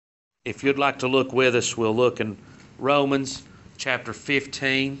If you'd like to look with us, we'll look in Romans chapter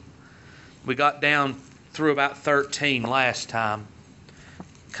 15. We got down through about 13 last time,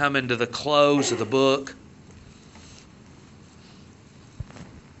 coming to the close of the book.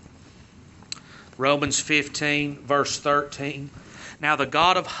 Romans 15, verse 13. Now the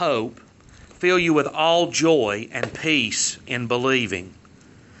God of hope fill you with all joy and peace in believing,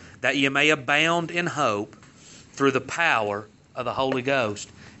 that you may abound in hope through the power of the Holy Ghost.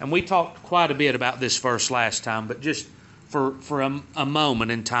 And we talked quite a bit about this verse last time, but just for a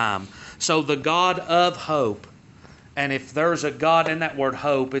moment in time. So the God of hope. And if there's a God in that word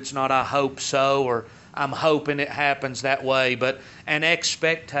hope, it's not I hope so or I'm hoping it happens that way, but an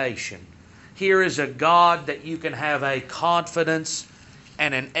expectation. Here is a God that you can have a confidence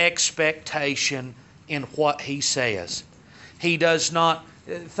and an expectation in what He says. He does not,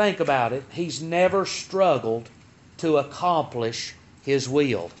 think about it, He's never struggled to accomplish His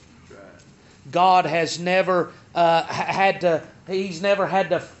will. God has never He's never had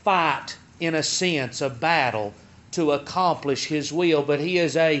to fight, in a sense, a battle to accomplish His will, but He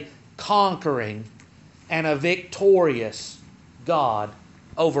is a conquering and a victorious God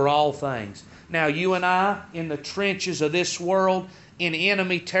over all things. Now, you and I, in the trenches of this world, in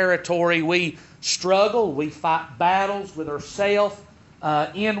enemy territory, we struggle, we fight battles with ourselves,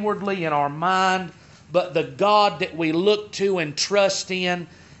 inwardly in our mind, but the God that we look to and trust in,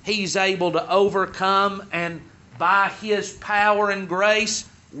 He's able to overcome, and by His power and grace,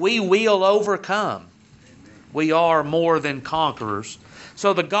 we will overcome. We are more than conquerors.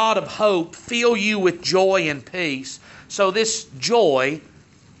 So the God of hope fill you with joy and peace. So this joy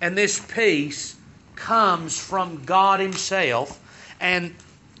and this peace comes from God Himself, and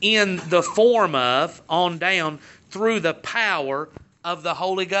in the form of, on down, through the power of the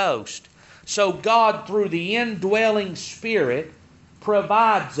Holy Ghost. So God, through the indwelling Spirit,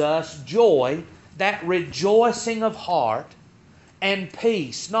 provides us joy, that rejoicing of heart, and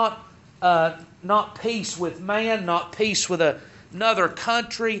peace. Not peace with man, not peace with another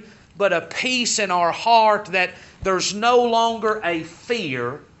country, but a peace in our heart that there's no longer a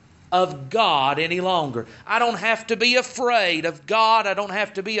fear of God any longer. I don't have to be afraid of God. I don't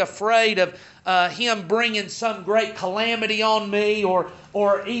have to be afraid of Him bringing some great calamity on me, or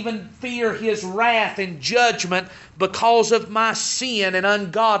even fear His wrath and judgment because of my sin and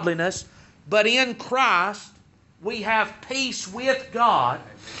ungodliness. But in Christ, we have peace with God,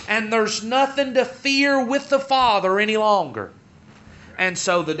 and there's nothing to fear with the Father any longer. And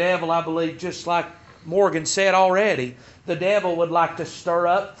so the devil, I believe, just like Morgan said already, the devil would like to stir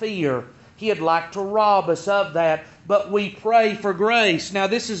up fear. He'd like to rob us of that. But we pray for grace. Now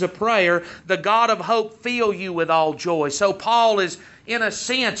this is a prayer. The God of hope fill you with all joy. So Paul is, in a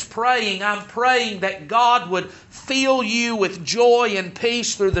sense, praying. I'm praying that God would fill you with joy and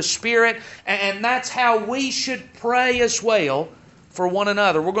peace through the Spirit. And that's how we should pray as well for one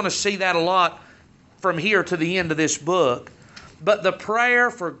another. We're going to see that a lot from here to the end of this book. But the prayer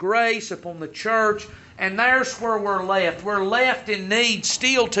for grace upon the church, and there's where we're left. We're left in need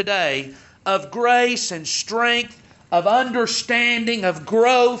still today of grace and strength, of understanding, of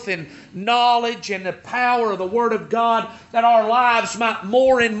growth and knowledge and the power of the Word of God, that our lives might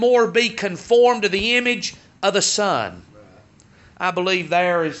more and more be conformed to the image of the Son. I believe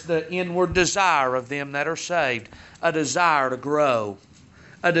there is the inward desire of them that are saved, a desire to grow,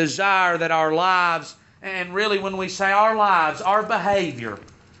 a desire that our lives, and really when we say our lives, our behavior,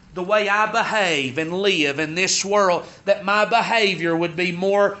 the way I behave and live in this world, that my behavior would be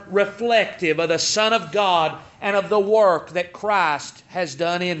more reflective of the Son of God and of the work that Christ has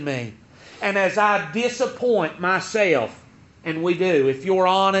done in me. And as I disappoint myself, and we do, if you're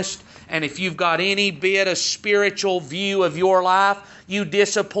honest, and if you've got any bit of spiritual view of your life, you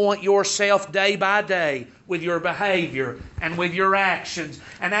disappoint yourself day by day with your behavior and with your actions.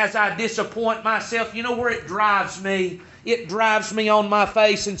 And as I disappoint myself, you know where it drives me? It drives me on my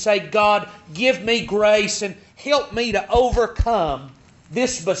face and say, God, give me grace and help me to overcome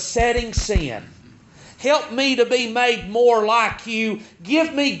this besetting sin. Help me to be made more like You.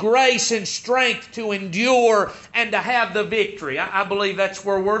 Give me grace and strength to endure and to have the victory. I believe that's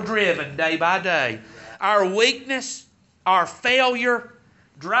where we're driven day by day. Our weakness, our failure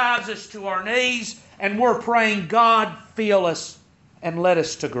drives us to our knees, and we're praying, God, fill us and let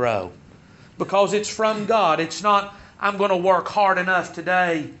us to grow. Because it's from God. It's not, I'm going to work hard enough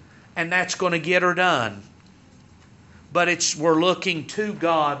today and that's going to get her done. But we're looking to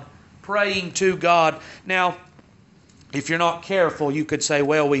God, praying to God. Now, if you're not careful, you could say,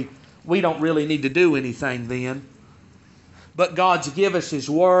 well, we don't really need to do anything then. But God's given us His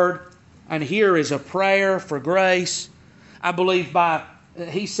Word, and here is a prayer for grace. I believe by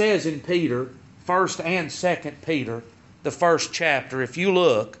he says in Peter, 1st and 2nd Peter, the 1st chapter, if you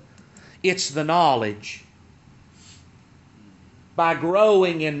look, it's the knowledge. By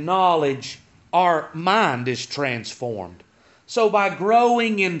growing in knowledge, our mind is transformed. So by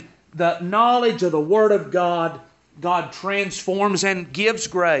growing in the knowledge of the Word of God, God transforms and gives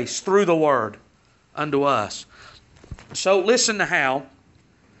grace through the Word unto us. So listen to how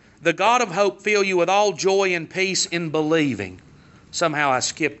the God of hope fill you with all joy and peace in believing. Somehow I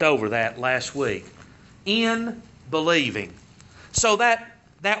skipped over that last week. In believing. So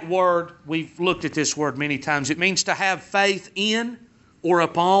that word, we've looked at this word many times. It means to have faith in or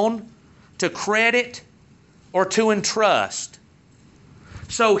upon, to credit or to entrust.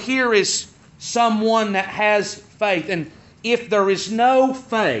 So here is someone that has faith. And if there is no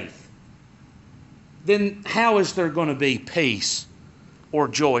faith, then how is there going to be peace or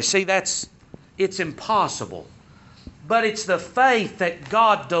joy? See, it's impossible. But it's the faith that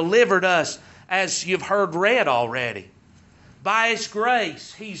God delivered us, as you've heard read already. By His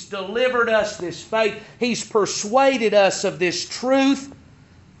grace, He's delivered us this faith. He's persuaded us of this truth.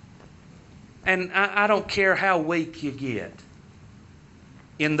 And I don't care how weak you get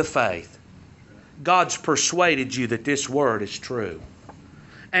in the faith. God's persuaded you that this word is true.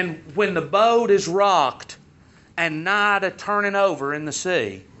 And when the boat is rocked and nigh to turning over in the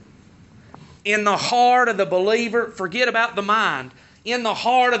sea, in the heart of the believer, forget about the mind, in the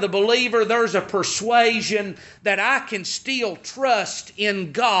heart of the believer there's a persuasion that I can still trust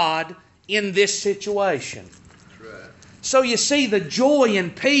in God in this situation. That's right. So you see, the joy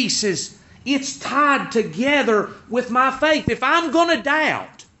and peace it's tied together with my faith. If I'm going to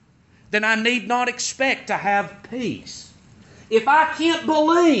doubt, then I need not expect to have peace. If I can't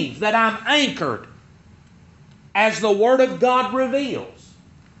believe that I'm anchored as the Word of God reveals,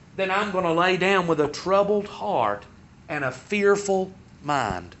 then I'm going to lay down with a troubled heart and a fearful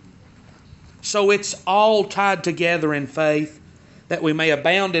mind. So it's all tied together in faith, that we may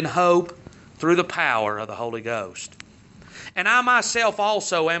abound in hope through the power of the Holy Ghost. And I myself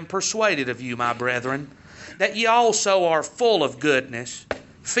also am persuaded of you, my brethren, that ye also are full of goodness,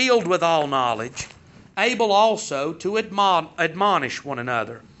 filled with all knowledge, able also to admonish one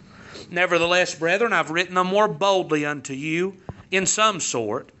another. Nevertheless, brethren, I've written them more boldly unto you in some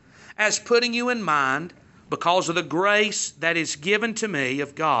sort, as putting you in mind, because of the grace that is given to me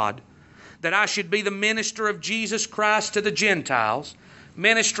of God, that I should be the minister of Jesus Christ to the Gentiles,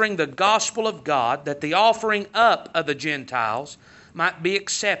 ministering the gospel of God, that the offering up of the Gentiles might be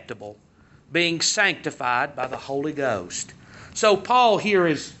acceptable, being sanctified by the Holy Ghost. So Paul here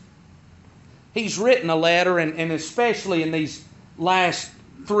he's written a letter, and especially in these last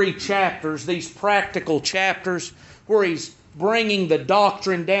 3 chapters, these practical chapters, where he's bringing the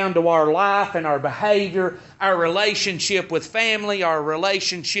doctrine down to our life and our behavior, our relationship with family, our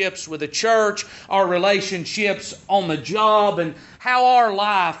relationships with the church, our relationships on the job, and how our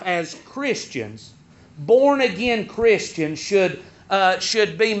life as Christians, born-again Christians,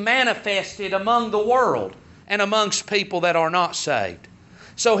 should be manifested among the world and amongst people that are not saved.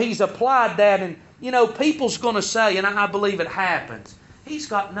 So he's applied that, and people's going to say, and I believe it happens, he's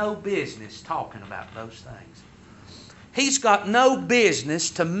got no business talking about those things. He's got no business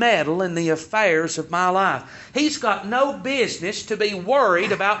to meddle in the affairs of my life. He's got no business to be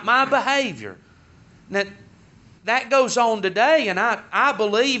worried about my behavior. Now, that goes on today, and I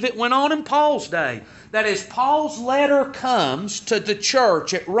believe it went on in Paul's day. That as Paul's letter comes to the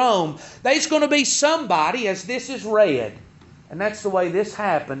church at Rome, there's going to be somebody, as this is read, and that's the way this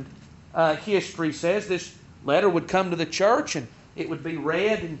happened. History says this letter would come to the church, and it would be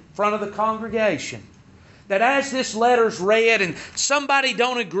read in front of the congregation. That as this letter's read and somebody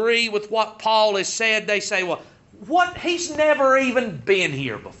don't agree with what Paul has said, they say, well, he's never even been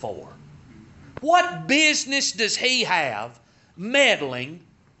here before. What business does he have meddling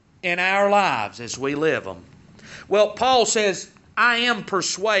in our lives as we live them? Well, Paul says, I am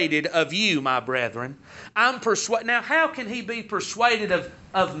persuaded of you, my brethren. I'm persuaded. Now, how can he be persuaded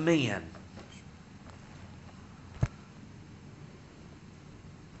of men?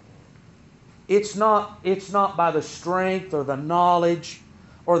 It's not by the strength or the knowledge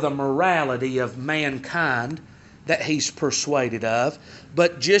or the morality of mankind that he's persuaded of.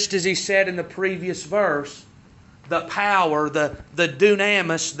 But just as he said in the previous verse, the power, the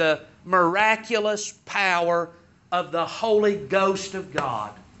dunamis, the miraculous power of the Holy Ghost of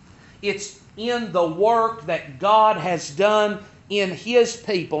God. It's in the work that God has done in His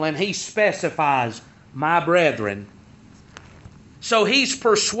people, and He specifies, my brethren. So he's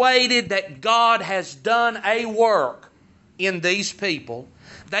persuaded that God has done a work in these people.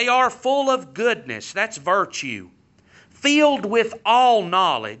 They are full of goodness. That's virtue. filled with all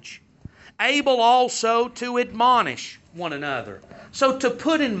knowledge, able also to admonish one another. So to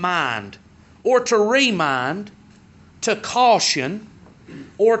put in mind, or to remind, to caution,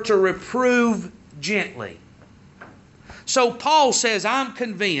 or to reprove gently. So Paul says, I'm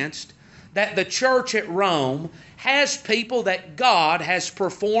convinced that the church at Rome has people that God has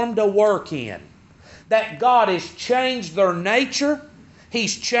performed a work in. That God has changed their nature.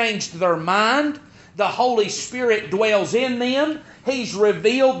 He's changed their mind. The Holy Spirit dwells in them. He's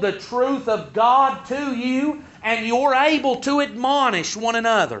revealed the truth of God to you, and you're able to admonish one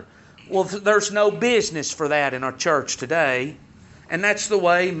another. Well, there's no business for that in our church today, and that's the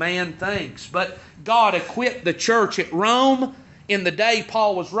way man thinks. But God equipped the church at Rome in the day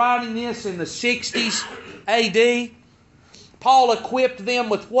Paul was writing this, in the 60s A.D. Paul equipped them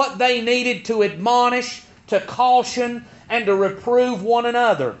with what they needed to admonish, to caution, and to reprove one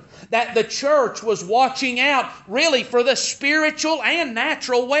another. That the church was watching out really for the spiritual and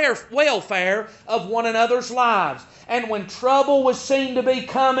natural welfare of one another's lives. And when trouble was seen to be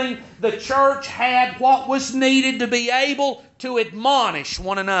coming, the church had what was needed to be able to admonish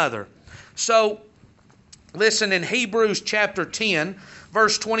one another. So, listen, in Hebrews chapter 10,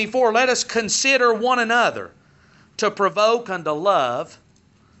 verse 24, let us consider one another to provoke unto love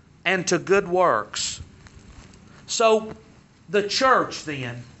and to good works. So, the church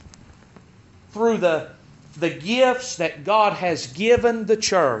then, through the gifts that God has given the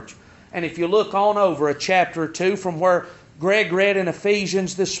church, and if you look on over a chapter or two from where Greg read in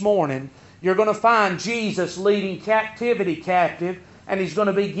Ephesians this morning, you're going to find Jesus leading captivity captive, and He's going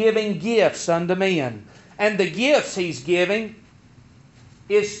to be giving gifts unto men. And the gifts He's giving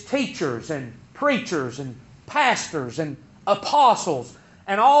is teachers and preachers and pastors and apostles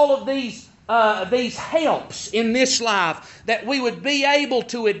and all of these helps in this life, that we would be able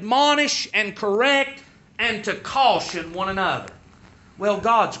to admonish and correct and to caution one another. Well,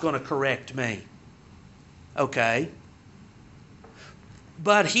 God's going to correct me. Okay.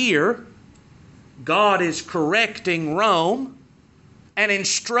 But here, God is correcting Rome and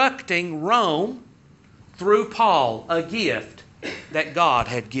instructing Rome through Paul, a gift that God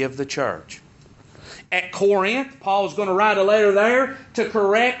had given the church. At Corinth, Paul's going to write a letter there to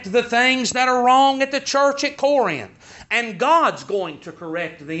correct the things that are wrong at the church at Corinth. And God's going to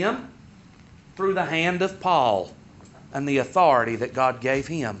correct them through the hand of Paul and the authority that God gave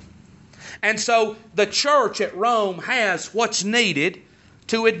him. And so the church at Rome has what's needed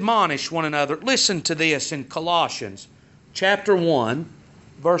to admonish one another. Listen to this in Colossians chapter 1,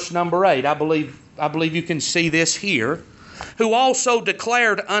 verse number 8. I believe you can see this here. Who also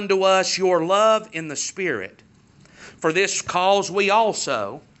declared unto us your love in the Spirit. For this cause we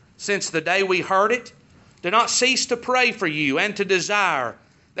also, since the day we heard it, do not cease to pray for you and to desire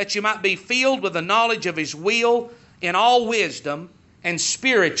that you might be filled with the knowledge of His will in all wisdom and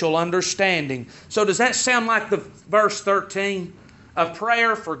spiritual understanding. So does that sound like the verse 13? A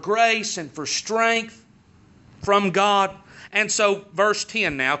prayer for grace and for strength from God. And so, verse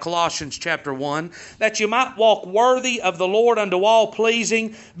 10 now, Colossians chapter 1, that you might walk worthy of the Lord unto all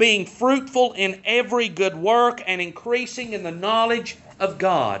pleasing, being fruitful in every good work and increasing in the knowledge of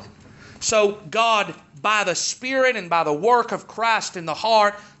God. So, God, by the Spirit and by the work of Christ in the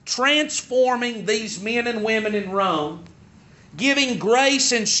heart, transforming these men and women in Rome, giving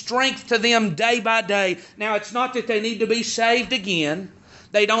grace and strength to them day by day. Now, it's not that they need to be saved again.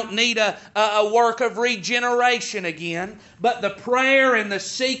 They don't need a work of regeneration again. But the prayer and the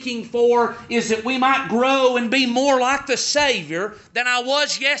seeking for is that we might grow and be more like the Savior than I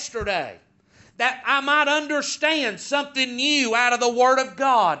was yesterday. That I might understand something new out of the Word of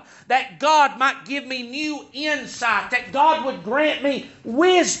God. That God might give me new insight. That God would grant me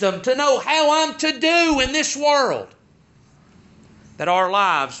wisdom to know how I'm to do in this world. That our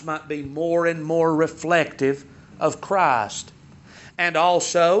lives might be more and more reflective of Christ. And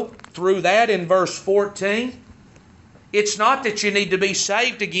also, through that in verse 14, it's not that you need to be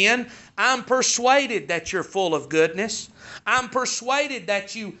saved again. I'm persuaded that you're full of goodness. I'm persuaded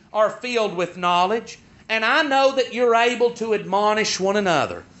that you are filled with knowledge. And I know that you're able to admonish one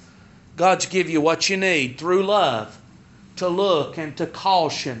another. God's give you what you need through love to look and to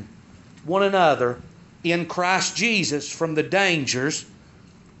caution one another in Christ Jesus from the dangers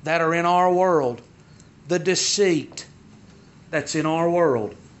that are in our world, the deceit that's in our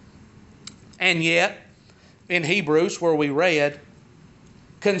world. And yet, in Hebrews where we read,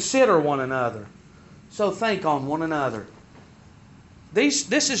 consider one another. So think on one another.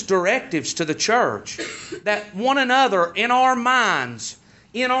 This is directives to the church. That one another in our minds,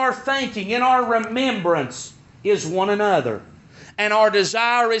 in our thinking, in our remembrance is one another. And our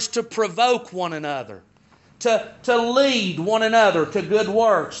desire is to provoke one another to lead one another to good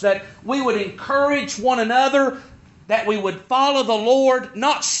works, that we would encourage one another, that we would follow the Lord,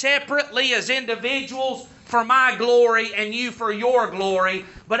 not separately as individuals for my glory and you for your glory,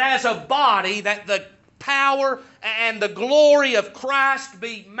 but as a body, that the power and the glory of Christ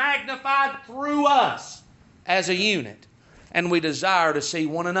be magnified through us as a unit. And we desire to see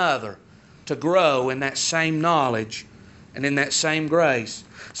one another to grow in that same knowledge and in that same grace.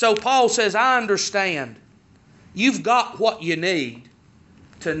 So Paul says, I understand. You've got what you need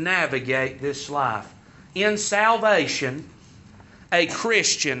to navigate this life. In salvation, a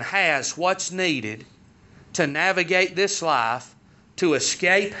Christian has what's needed to navigate this life, to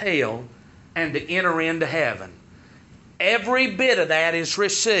escape hell, and to enter into heaven. Every bit of that is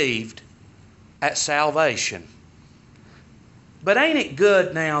received at salvation. But ain't it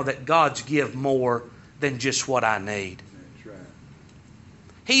good now that God's give more than just what I need? That's right.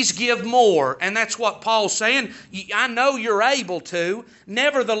 He's give more, and that's what Paul's saying. I know you're able to.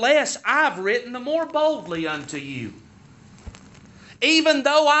 Nevertheless, I've written the more boldly unto you. Even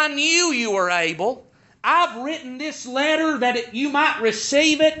though I knew you were able, I've written this letter that you might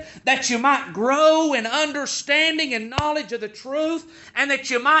receive it, that you might grow in understanding and knowledge of the truth, and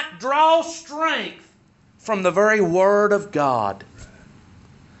that you might draw strength from the very Word of God.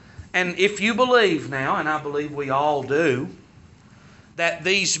 And if you believe now, and I believe we all do, that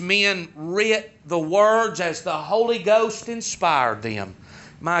these men writ the words as the Holy Ghost inspired them,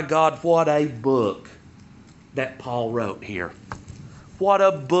 my God, what a book that Paul wrote here. What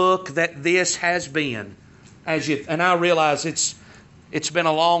a book that this has been. And I realize it's been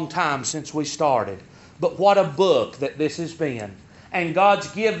a long time since we started. But what a book that this has been. And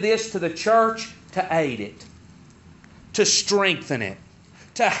God's give this to the church to aid it, to strengthen it,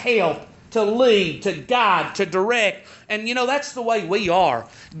 to help, to lead, to guide, to direct. And you know, that's the way we are.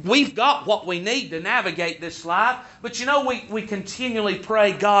 We've got what we need to navigate this life. But you know, we continually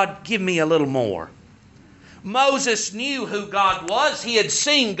pray, God, give me a little more. Moses knew who God was. He had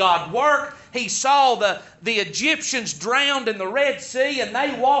seen God work. He saw the Egyptians drowned in the Red Sea, and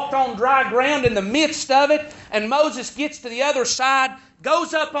they walked on dry ground in the midst of it. And Moses gets to the other side,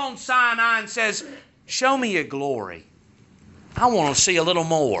 goes up on Sinai and says, show me your glory. I want to see a little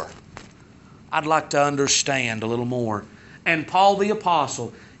more. I'd like to understand a little more. And Paul the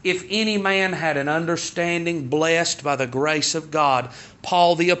Apostle, if any man had an understanding blessed by the grace of God,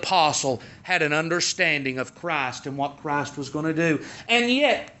 Paul the Apostle had an understanding of Christ and what Christ was going to do. And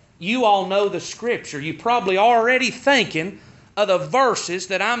yet, you all know the Scripture. You're probably already thinking of the verses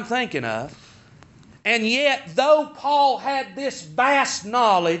that I'm thinking of. And yet, though Paul had this vast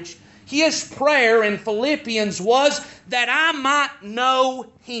knowledge, his prayer in Philippians was that I might know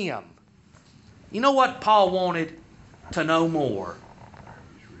Him. You know what Paul wanted? To know more.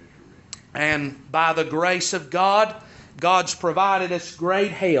 And by the grace of God, God's provided us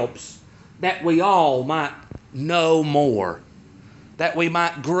great helps that we all might know more, that we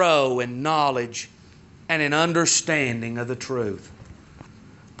might grow in knowledge and in understanding of the truth.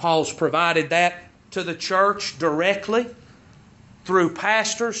 Paul's provided that to the church directly, through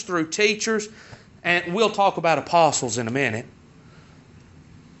pastors, through teachers, and we'll talk about apostles in a minute.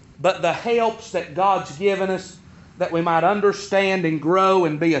 But the helps that God's given us, that we might understand and grow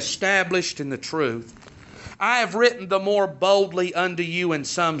and be established in the truth. I have written the more boldly unto you in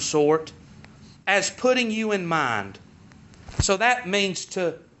some sort, as putting you in mind. So that means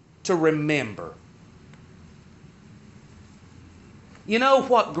to remember. You know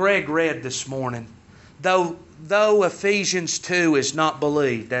what Greg read this morning? Though Ephesians 2 is not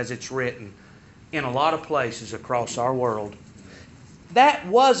believed as it's written in a lot of places across our world, that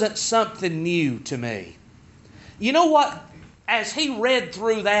wasn't something new to me. You know what? As he read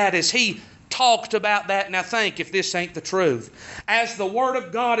through that, as he talked about that, now think if this ain't the truth. As the Word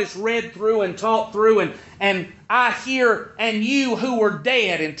of God is read through and taught through, and I hear, and you who were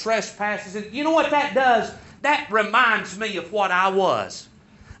dead in trespasses, and you know what that does? That reminds me of what I was.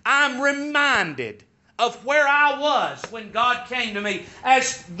 I'm reminded of where I was when God came to me.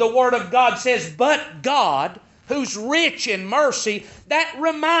 As the Word of God says, but God, who's rich in mercy, that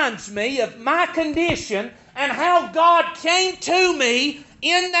reminds me of my condition and how God came to me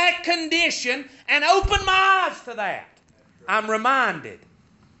in that condition and opened my eyes to that. I'm reminded.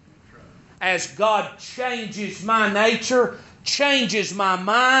 As God changes my nature, changes my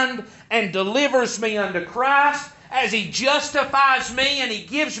mind, and delivers me unto Christ, as He justifies me and He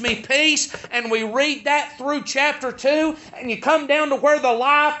gives me peace, and we read that through chapter 2, and you come down to where the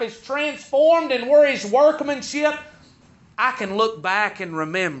life is transformed and where His workmanship, I can look back and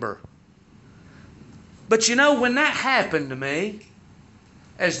remember. But you know, when that happened to me,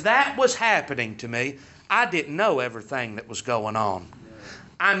 as that was happening to me, I didn't know everything that was going on.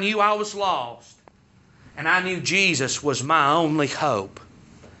 I knew I was lost. And I knew Jesus was my only hope.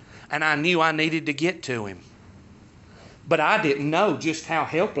 And I knew I needed to get to Him. But I didn't know just how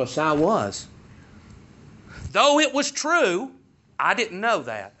helpless I was. Though it was true, I didn't know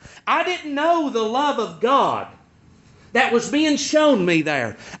that. I didn't know the love of God that was being shown me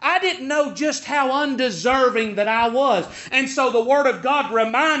there. I didn't know just how undeserving that I was. And so the Word of God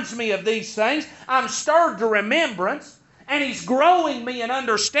reminds me of these things. I'm stirred to remembrance, and He's growing me in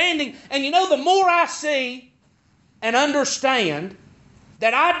understanding. And you know, the more I see and understand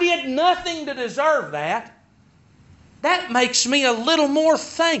that I did nothing to deserve that, that makes me a little more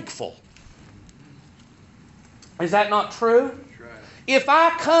thankful. Is that not true? That's right. If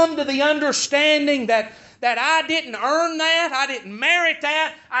I come to the understanding that I didn't earn that, I didn't merit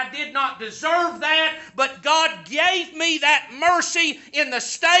that, I did not deserve that, but God gave me that mercy in the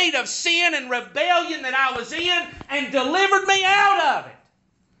state of sin and rebellion that I was in and delivered me out of it.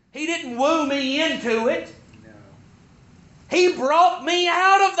 He didn't woo me into it. No. He brought me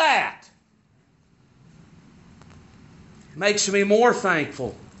out of that. It makes me more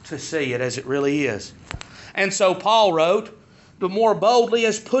thankful to see it as it really is. And so Paul wrote, the more boldly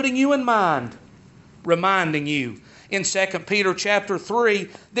as putting you in mind, reminding you. In 2 Peter chapter 3,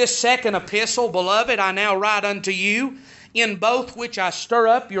 this second epistle, beloved, I now write unto you, in both which I stir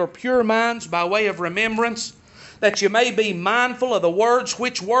up your pure minds by way of remembrance, that you may be mindful of the words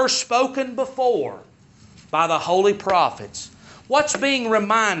which were spoken before by the holy prophets. What's being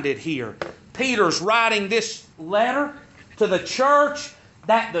reminded here? Peter's writing this letter to the church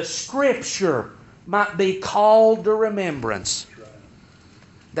that the Scripture might be called to remembrance.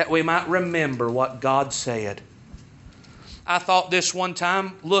 That we might remember what God said. I thought this one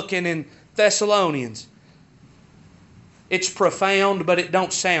time looking in Thessalonians. It's profound, but it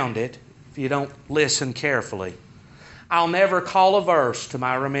don't sound it if you don't listen carefully. I'll never call a verse to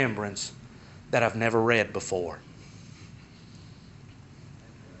my remembrance that I've never read before.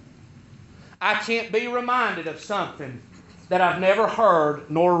 I can't be reminded of something that I've never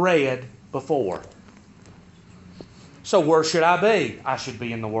heard nor read before. So where should I be? I should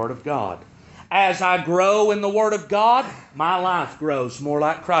be in the Word of God. As I grow in the Word of God, my life grows more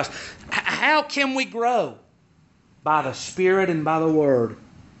like Christ. How can we grow? By the Spirit and by the Word.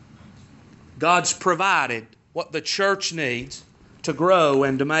 God's provided what the church needs to grow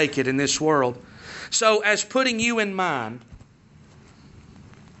and to make it in this world. So as putting you in mind,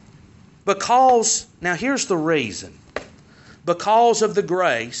 because, now here's the reason. Because of the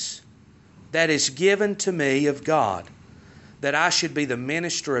grace that is given to me of God, that I should be the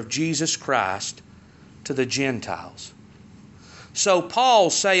minister of Jesus Christ to the Gentiles. So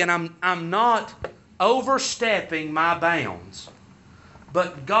Paul's saying, I'm not overstepping my bounds,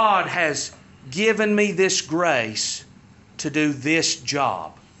 but God has given me this grace to do this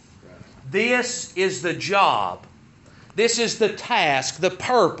job. This is the job. This is the task, the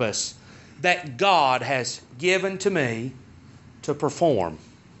purpose that God has given to me to perform.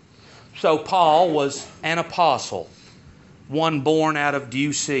 So Paul was an apostle, one born out of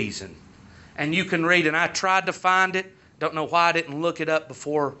due season. And you can read, and I tried to find it. Don't know why I didn't look it up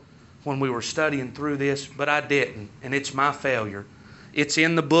before when we were studying through this, but I didn't, and it's my failure. It's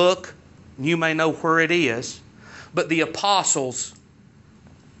in the book. You may know where it is. But the apostles,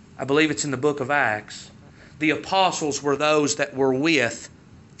 I believe it's in the book of Acts, the apostles were those that were with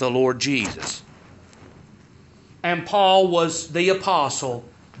the Lord Jesus. And Paul was the apostle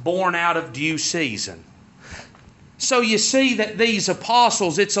born out of due season. So you see that these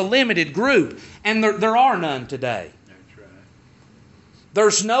apostles, it's a limited group, and there are none today. That's right.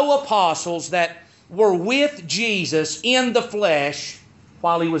 There's no apostles that were with Jesus in the flesh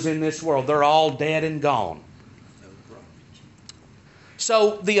while He was in this world. They're all dead and gone.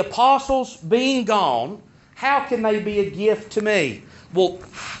 So the apostles being gone, how can they be a gift to me? Well,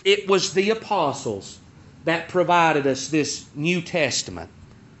 it was the apostles that provided us this New Testament.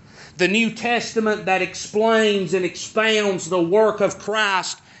 The New Testament that explains and expounds the work of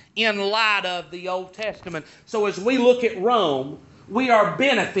Christ in light of the Old Testament. So as we look at Rome, we are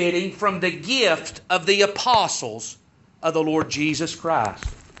benefiting from the gift of the apostles of the Lord Jesus Christ.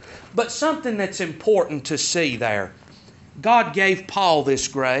 But something that's important to see there. God gave Paul this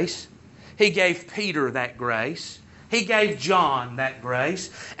grace. He gave Peter that grace. He gave John that grace.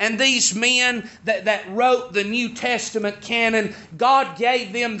 And these men that wrote the New Testament canon, God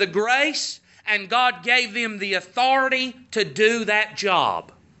gave them the grace and God gave them the authority to do that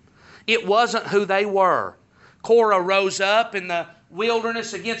job. It wasn't who they were. Korah rose up in the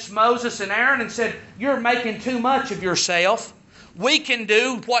wilderness against Moses and Aaron and said, "You're making too much of yourself. We can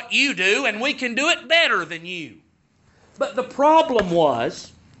do what you do, and we can do it better than you. But the problem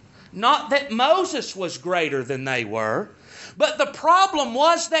was not that Moses was greater than they were, but the problem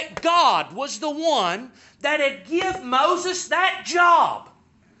was that God was the one that had given Moses that job.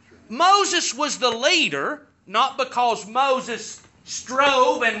 Moses was the leader, not because Moses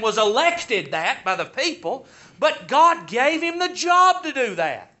strove and was elected that by the people, but God gave him the job to do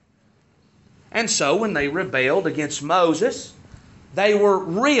that. And so when they rebelled against Moses, they were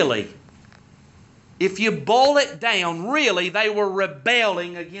really, if you boil it down, really they were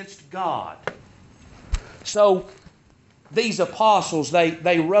rebelling against God. So these apostles,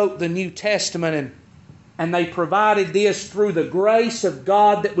 they wrote the New Testament and they provided this through the grace of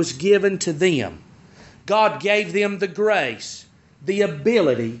God that was given to them. God gave them the grace, the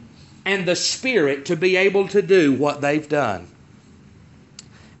ability, and the Spirit to be able to do what they've done.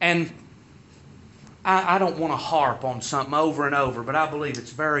 And I don't want to harp on something over and over, but I believe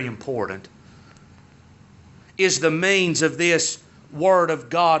it's very important. Is the means of this Word of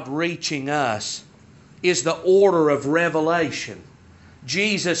God reaching us is the order of revelation.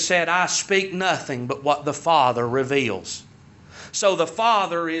 Jesus said, I speak nothing but what the Father reveals. So the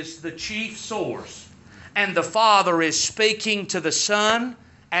Father is the chief source, and the Father is speaking to the Son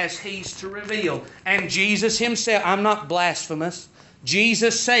as He's to reveal. And Jesus Himself, I'm not blasphemous,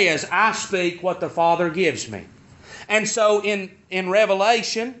 Jesus says, I speak what the Father gives me. And so in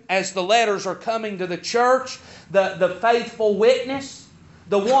Revelation, as the letters are coming to the church, the faithful witness,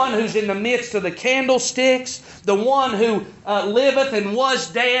 the one who's in the midst of the candlesticks, the one who liveth and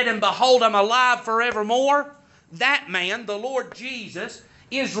was dead, and behold, I'm alive forevermore, that man, the Lord Jesus,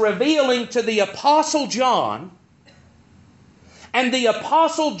 is revealing to the Apostle John, and the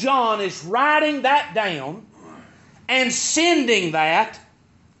Apostle John is writing that down and sending that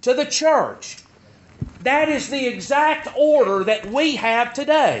to the church. That is the exact order that we have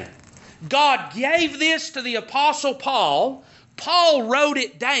today. God gave this to the Apostle Paul. Paul wrote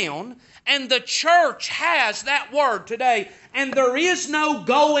it down, and the church has that word today. And there is no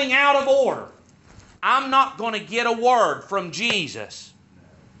going out of order. I'm not going to get a word from Jesus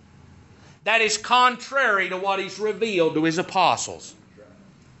that is contrary to what He's revealed to His apostles.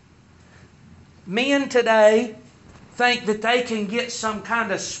 Men today think that they can get some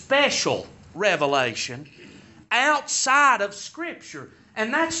kind of special revelation outside of Scripture.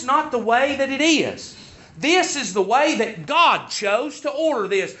 And that's not the way that it is. This is the way that God chose to order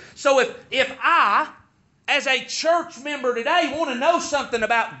this. So if I, as a church member today, want to know something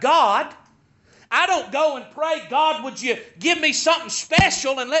about God, I don't go and pray, God, would you give me something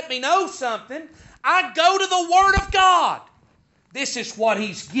special and let me know something? I go to the Word of God. This is what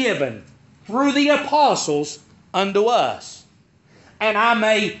He's given through the apostles unto us. And I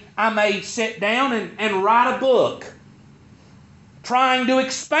may sit down and write a book trying to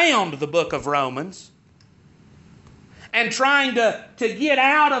expound the book of Romans and trying to get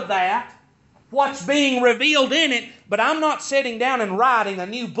out of that what's being revealed in it, but I'm not sitting down and writing a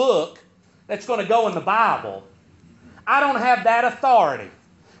new book that's going to go in the Bible. I don't have that authority.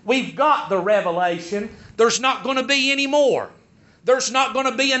 We've got the revelation. There's not going to be any more. There's not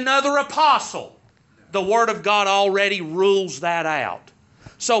going to be another apostle. The Word of God already rules that out.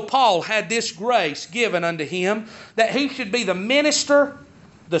 So Paul had this grace given unto him that he should be the minister,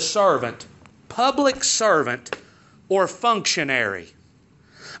 the servant, public servant, or functionary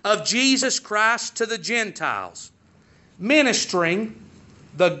of Jesus Christ to the Gentiles, ministering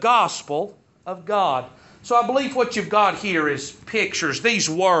the gospel of God. So I believe what you've got here is pictures. These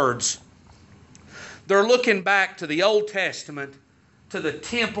words, they're looking back to the Old Testament, to the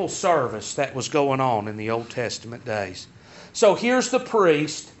temple service that was going on in the Old Testament days. So here's the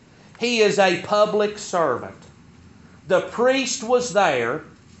priest. He is a public servant. The priest was there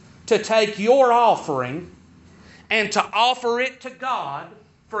to take your offering and to offer it to God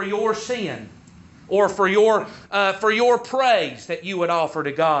for your sin, or for your praise that you would offer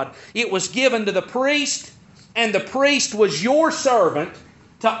to God. It was given to the priest, and the priest was your servant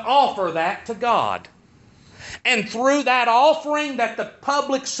to offer that to God. And through that offering that the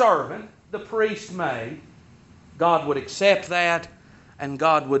public servant, the priest, made, God would accept that, and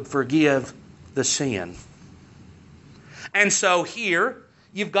God would forgive the sin. And so here,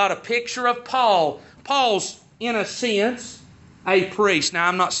 you've got a picture of Paul. Paul's, in a sense, a priest. Now,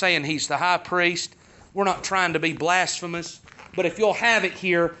 I'm not saying he's the high priest. We're not trying to be blasphemous. But if you'll have it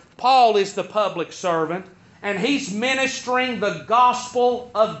here, Paul is the public servant, and he's ministering the gospel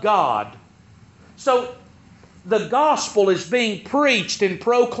of God. So the gospel is being preached and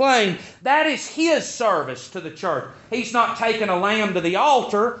proclaimed. That is his service to the church. He's not taking a lamb to the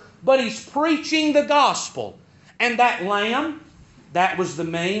altar, but he's preaching the gospel. And that lamb That was the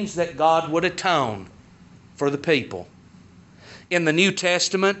means that God would atone for the people. In the New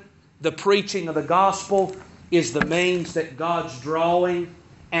Testament, the preaching of the gospel is the means that God's drawing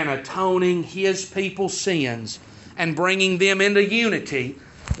and atoning His people's sins and bringing them into unity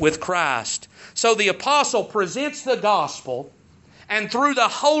with Christ. So the apostle presents the gospel, and through the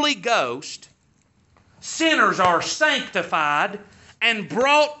Holy Ghost, sinners are sanctified and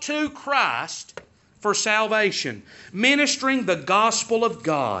brought to Christ for salvation, ministering the gospel of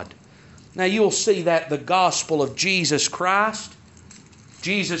God. Now you'll see that the gospel of Jesus Christ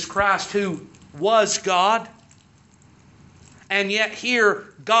who was God, and yet here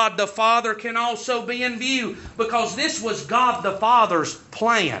God the Father can also be in view, because this was God the Father's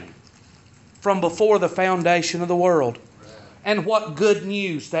plan from before the foundation of the world. And what good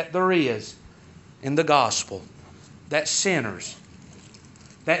news that there is in the gospel, that sinners,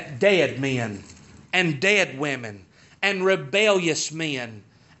 that dead men and dead women and rebellious men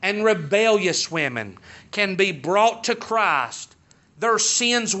and rebellious women can be brought to Christ, their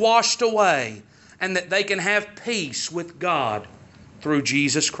sins washed away, and that they can have peace with God through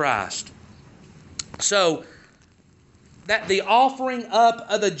Jesus Christ. So, that the offering up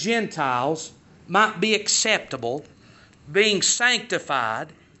of the Gentiles might be acceptable, being sanctified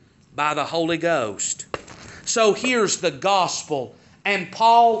by the Holy Ghost. So here's the gospel. And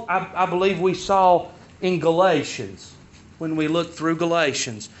Paul, I believe we saw in Galatians, when we looked through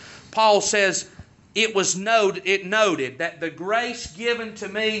Galatians, Paul says, it noted that the grace given to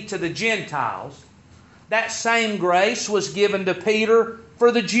me to the Gentiles, that same grace was given to Peter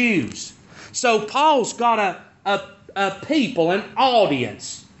for the Jews. So Paul's got a people, an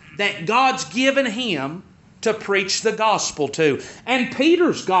audience that God's given him to preach the gospel to. And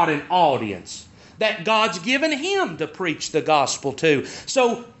Peter's got an audience that God's given him to preach the gospel to.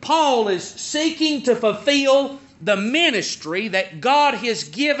 So Paul is seeking to fulfill the ministry that God has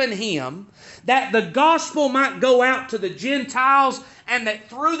given him, that the gospel might go out to the Gentiles, and that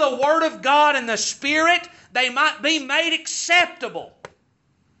through the Word of God and the Spirit, they might be made acceptable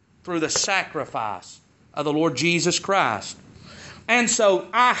through the sacrifice of the Lord Jesus Christ. And so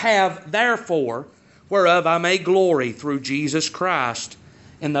I have, therefore, whereof I may glory through Jesus Christ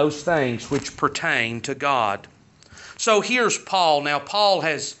in those things which pertain to God. So here's Paul. Now, Paul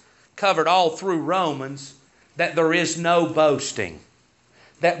has covered all through Romans that there is no boasting.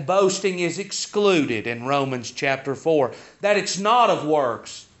 That boasting is excluded in Romans chapter 4. That it's not of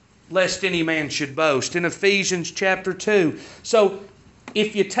works, lest any man should boast, in Ephesians chapter 2. So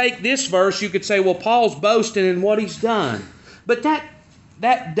if you take this verse, you could say, well, Paul's boasting in what he's done. But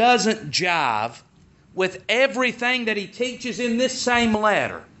that doesn't jive with everything that he teaches in this same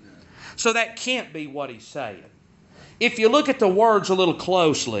letter. So that can't be what he's saying. If you look at the words a little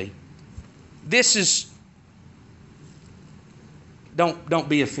closely, this is... Don't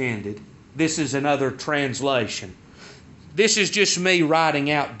be offended. This is another translation. This is just me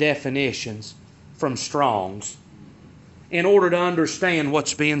writing out definitions from Strong's in order to understand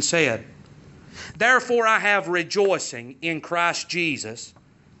what's being said. Therefore I have rejoicing in Christ Jesus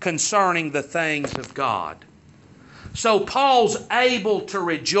concerning the things of God. So Paul's able to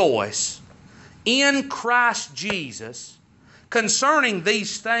rejoice in Christ Jesus concerning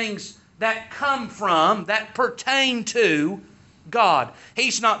these things that come from, that pertain to God.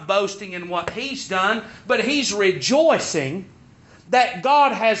 He's not boasting in what he's done, but he's rejoicing that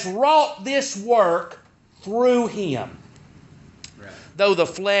God has wrought this work through him. Right. Though the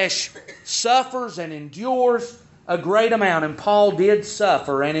flesh suffers and endures a great amount, and Paul did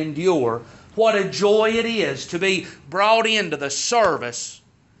suffer and endure, what a joy it is to be brought into the service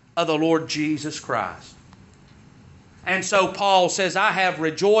of the Lord Jesus Christ. And so Paul says, I have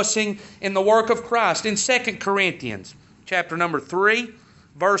rejoicing in the work of Christ. In 2 Corinthians chapter number 3,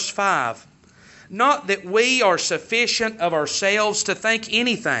 verse 5. Not that we are sufficient of ourselves to think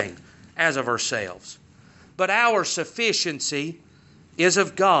anything as of ourselves, but our sufficiency is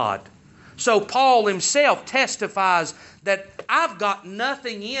of God. So Paul himself testifies that I've got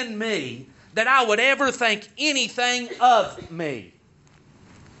nothing in me that I would ever think anything of me,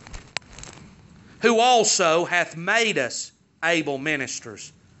 who also hath made us able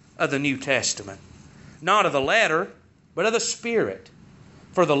ministers of the New Testament, not of the letter, but of the Spirit.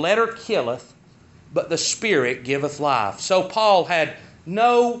 For the letter killeth, but the Spirit giveth life. So Paul had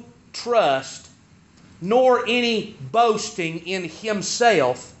no trust nor any boasting in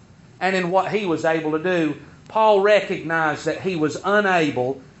himself and in what he was able to do. Paul recognized that he was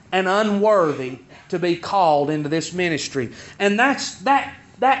unable and unworthy to be called into this ministry. And that's that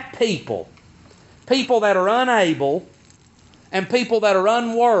people that are unable and people that are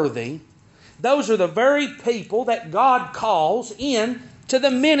unworthy, Those are the very people that God calls in to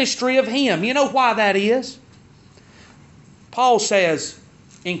the ministry of Him. You know why that is? Paul says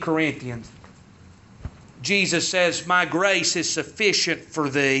in Corinthians, Jesus says, "My grace is sufficient for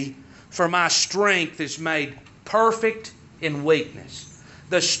thee, for my strength is made perfect in weakness."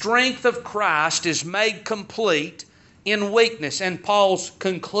 The strength of Christ is made complete in weakness. And Paul's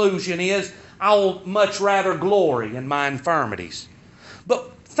conclusion is, I will much rather glory in my infirmities.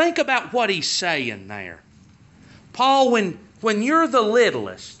 But think about what he's saying there. Paul, when you're the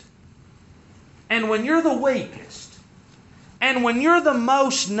littlest, and when you're the weakest, and when you're the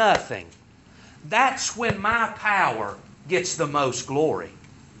most nothing, that's when my power gets the most glory.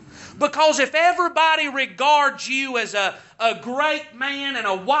 Because if everybody regards you as a great man and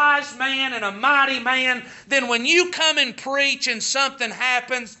a wise man and a mighty man, then when you come and preach and something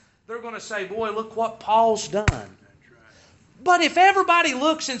happens, they're going to say, boy, look what Paul's done. But if everybody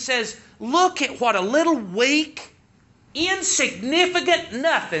looks and says, look at what a little weak, insignificant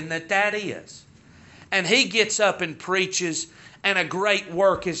nothing that is, and he gets up and preaches and a great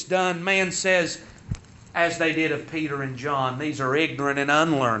work is done, man says, as they did of Peter and John, these are ignorant and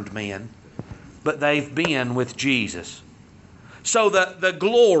unlearned men, but they've been with Jesus. So the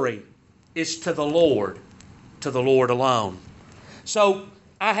glory is to the Lord alone. So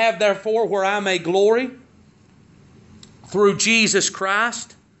I have therefore where I may glory through Jesus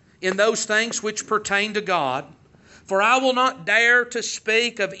Christ in those things which pertain to God. For I will not dare to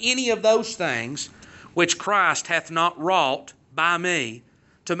speak of any of those things which Christ hath not wrought by me,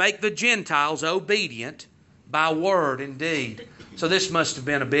 to make the Gentiles obedient by word and deed. So this must have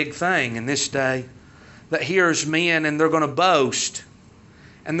been a big thing in this day, that here's men and they're going to boast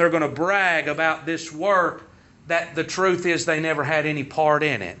and they're going to brag about this work that the truth is they never had any part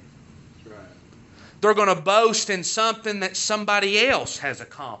in it. That's right. They're going to boast in something that somebody else has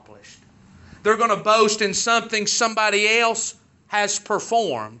accomplished. They're going to boast in something somebody else has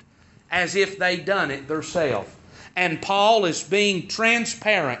performed as if they done it themselves. And Paul is being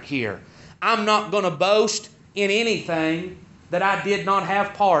transparent here. I'm not going to boast in anything that I did not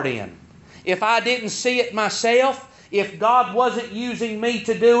have part in. If I didn't see it myself, if God wasn't using me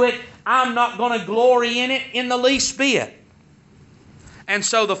to do it, I'm not going to glory in it in the least bit. And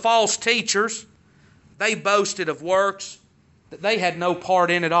so the false teachers, they boasted of works that they had no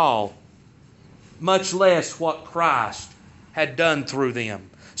part in at all, much less what Christ had done through them.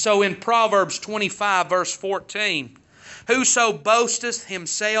 So in Proverbs 25, verse 14, whoso boasteth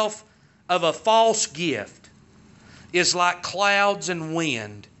himself of a false gift is like clouds and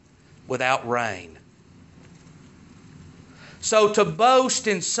wind without rain. So to boast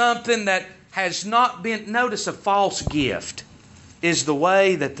in something that has not been, notice a false gift is the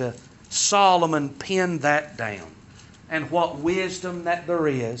way that the Solomon penned that down. And what wisdom that there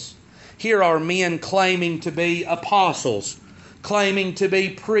is. Here are men claiming to be apostles, claiming to be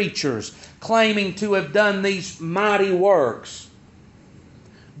preachers, claiming to have done these mighty works.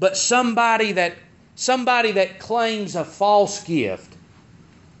 But somebody that claims a false gift,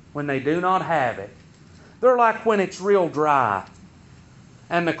 when they do not have it, they're like when it's real dry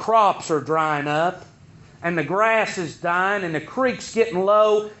and the crops are drying up and the grass is dying and the creek's getting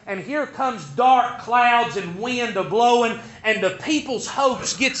low and here comes dark clouds and wind a-blowing and the people's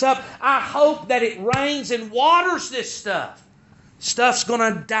hopes gets up. I hope that it rains and waters this stuff. Stuff's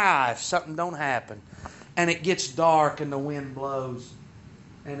going to die if something don't happen. And it gets dark and the wind blows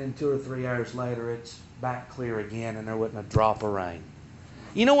and then 2 or 3 hours later it's back clear again and there wasn't a drop of rain.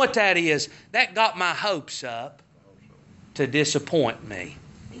 You know what that is? That got my hopes up to disappoint me.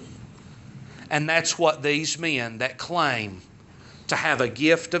 And that's what these men that claim to have a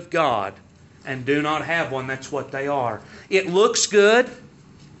gift of God and do not have one, that's what they are. It looks good.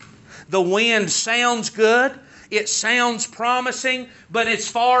 The wind sounds good. It sounds promising. But as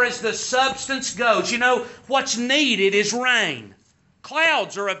far as the substance goes, you know, what's needed is rain.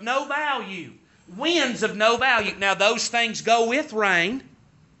 Clouds are of no value. Winds of no value. Now those things go with rain.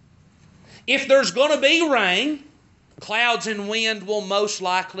 If there's going to be rain, clouds and wind will most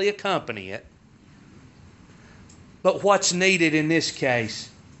likely accompany it. But what's needed in this case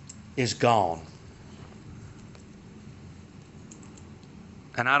is gone.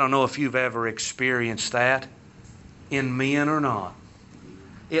 And I don't know if you've ever experienced that in men or not.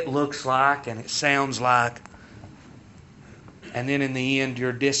 It looks like and it sounds like, and then in the end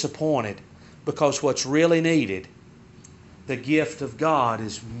you're disappointed because what's really needed, the gift of God,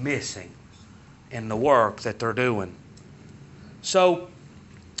 is missing in the work that they're doing. So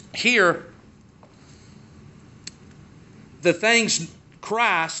here, the things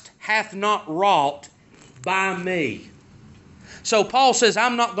Christ hath not wrought by me. So Paul says,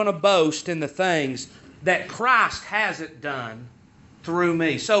 I'm not going to boast in the things that Christ hasn't done through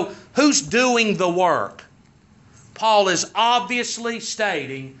me. So who's doing the work? Paul is obviously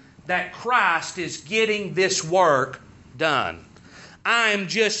stating that Christ is getting this work done. I am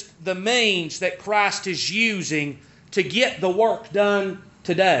just the means that Christ is using to get the work done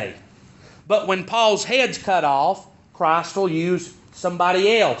today. But when Paul's head's cut off, Christ will use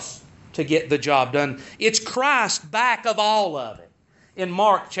somebody else to get the job done. It's Christ back of all of it. In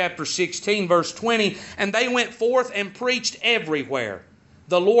Mark chapter 16, verse 20, and they went forth and preached everywhere,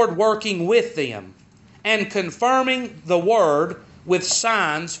 the Lord working with them, and confirming the word with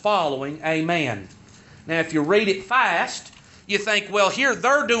signs following. Amen. Now, if you read it fast, you think, well, here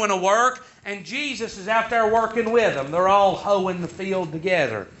they're doing a work, and Jesus is out there working with them. They're all hoeing the field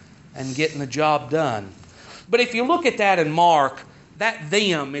together and getting the job done. But if you look at that in Mark, that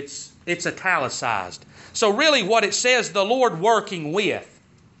them, it's italicized. So really what it says, the Lord working with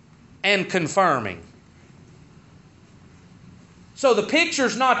and confirming. So the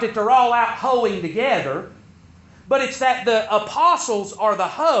picture's not that they're all out hoeing together, but it's that the apostles are the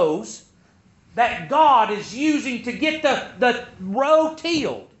hoes that God is using to get the row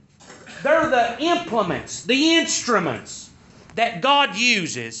tilled. They're the implements, the instruments that God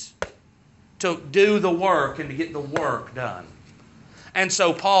uses to do the work and to get the work done. And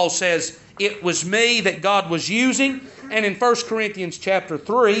so Paul says, it was me that God was using. And in 1 Corinthians chapter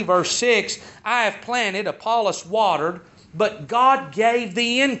 3, verse 6, I have planted, Apollos watered, but God gave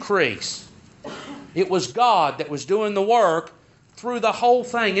the increase. It was God that was doing the work through the whole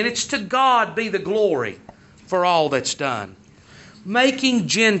thing. And it's to God be the glory for all that's done. Making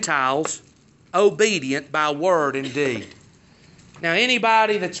Gentiles obedient by word and deed. Now,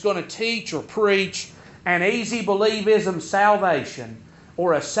 anybody that's going to teach or preach an easy believism salvation,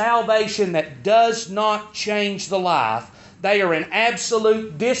 or a salvation that does not change the life, they are in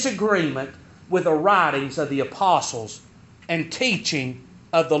absolute disagreement with the writings of the apostles and teaching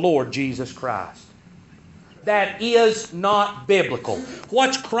of the Lord Jesus Christ. That is not biblical.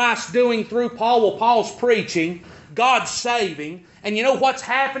 What's Christ doing through Paul? Well, Paul's preaching, God's saving, and you know what's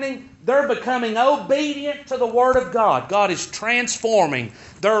happening? They're becoming obedient to the Word of God. God is transforming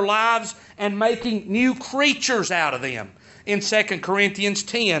their lives and making new creatures out of them. In 2 Corinthians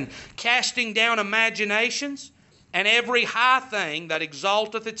 10, casting down imaginations and every high thing that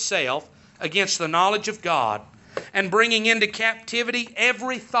exalteth itself against the knowledge of God, and bringing into captivity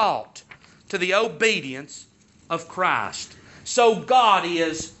every thought to the obedience of Christ. So God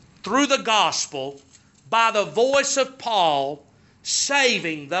is, through the gospel, by the voice of Paul,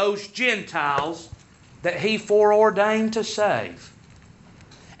 saving those Gentiles that He foreordained to save.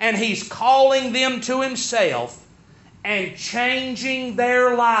 And He's calling them to Himself and changing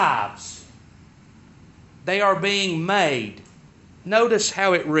their lives. They are being made. Notice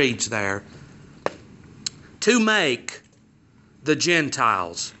how it reads there. To make the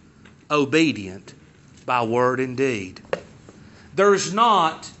Gentiles obedient by word and deed. There's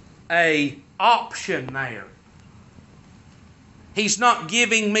not an option there. He's not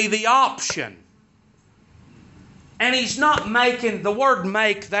giving me the option. And He's not making, the word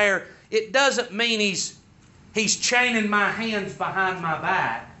make there, it doesn't mean He's chaining my hands behind my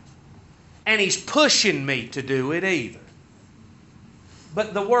back and He's pushing me to do it either.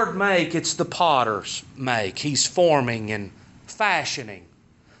 But the word make, it's the potter's make. He's forming and fashioning.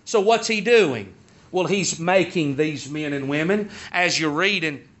 So what's He doing? Well, He's making these men and women. As you read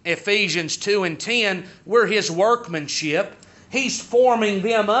in Ephesians 2 and 10, we're His workmanship. He's forming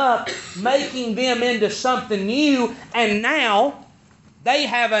them up, making them into something new, and now they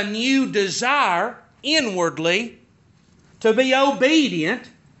have a new desire inwardly to be obedient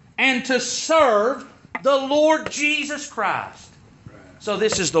and to serve the Lord Jesus Christ. So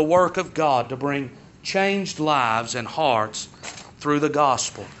this is the work of God to bring changed lives and hearts through the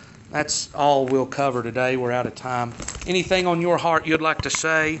gospel. That's all we'll cover today. We're out of time. Anything on your heart you'd like to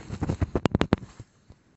say?